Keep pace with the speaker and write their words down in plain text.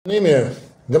Anemia.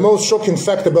 The most shocking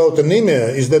fact about anemia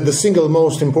is that the single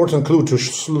most important clue to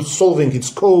solving its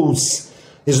cause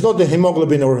is not the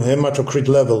hemoglobin or hematocrit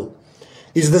level,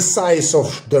 it's the size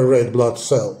of the red blood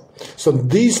cell. So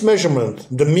this measurement,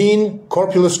 the mean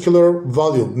corpuscular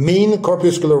volume,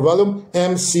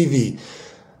 MCV,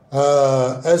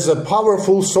 as a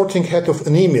powerful sorting hat of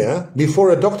anemia.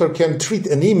 Before a doctor can treat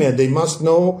anemia, they must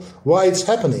know why it's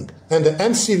happening. And the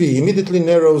MCV immediately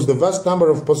narrows the vast number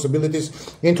of possibilities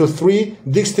into three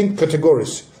distinct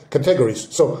categories.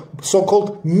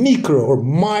 So-called micro or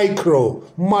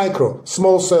micro,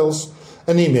 small cells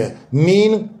anemia,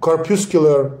 mean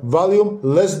corpuscular volume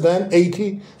less than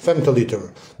 80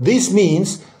 femtoliter. This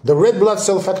means the red blood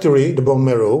cell factory, the bone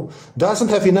marrow, doesn't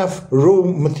have enough raw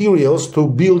materials to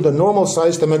build a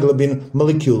normal-sized hemoglobin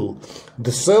molecule.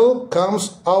 The cell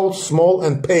comes out small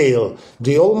and pale.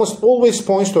 They almost always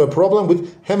points to a problem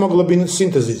with hemoglobin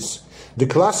synthesis. The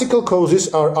classical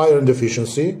causes are iron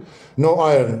deficiency, no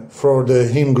iron for the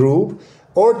heme group,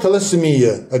 or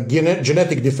thalassemia, a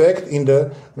genetic defect in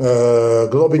the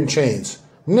globin chains.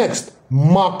 Next,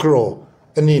 macro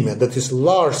anemia, that is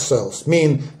large cells,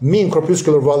 mean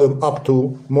corpuscular volume up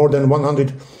to more than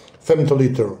 100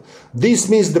 femtoliter. This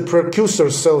means the precursor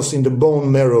cells in the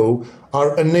bone marrow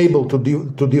are unable to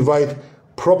divide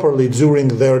properly during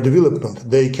their development.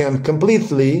 They can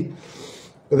complete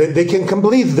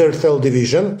their cell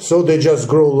division, so they just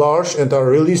grow large and are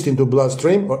released into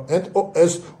bloodstream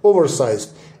as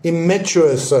oversized,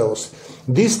 immature cells.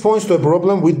 This points to a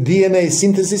problem with DNA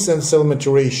synthesis and cell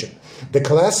maturation. The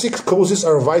classic causes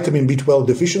are vitamin B12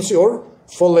 deficiency or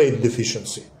folate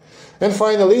deficiency. And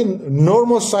finally,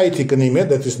 normocytic anemia,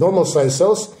 that is normal-sized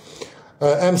cells,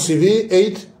 MCV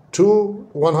 8 to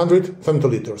 100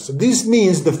 femtoliters. This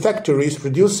means the factory is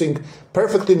producing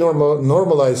perfectly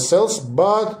normalized cells,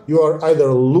 but you are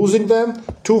either losing them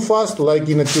too fast, like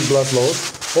in acute blood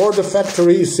loss, or the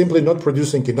factory is simply not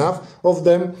producing enough of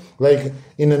them, like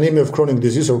in anemia of chronic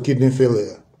disease or kidney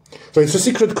failure. So it's a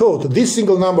secret code. This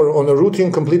single number on a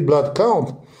routine complete blood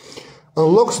count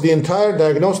unlocks the entire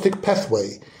diagnostic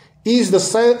pathway. Is the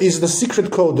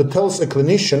secret code that tells a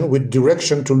clinician with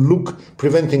direction to look,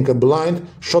 preventing a blind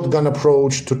shotgun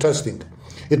approach to testing.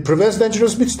 It prevents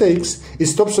dangerous mistakes. It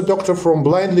stops a doctor from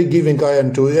blindly giving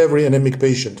iron to every anemic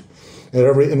patient.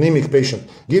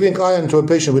 Giving iron to a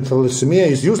patient with thalassemia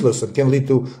is useless and can lead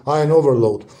to iron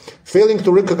overload. Failing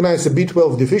to recognize a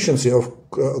B12 deficiency of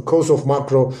cause of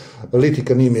macrolytic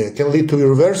anemia can lead to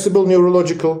irreversible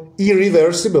neurological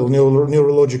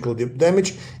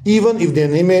damage, even if the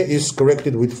anemia is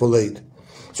corrected with folate.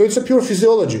 So it's a pure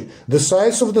physiology. The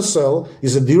size of the cell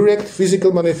is a direct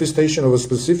physical manifestation of a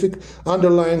specific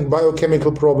underlying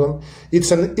biochemical problem.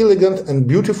 It's an elegant and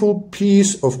beautiful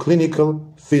piece of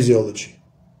clinical physiology.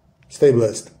 Stay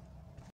blessed.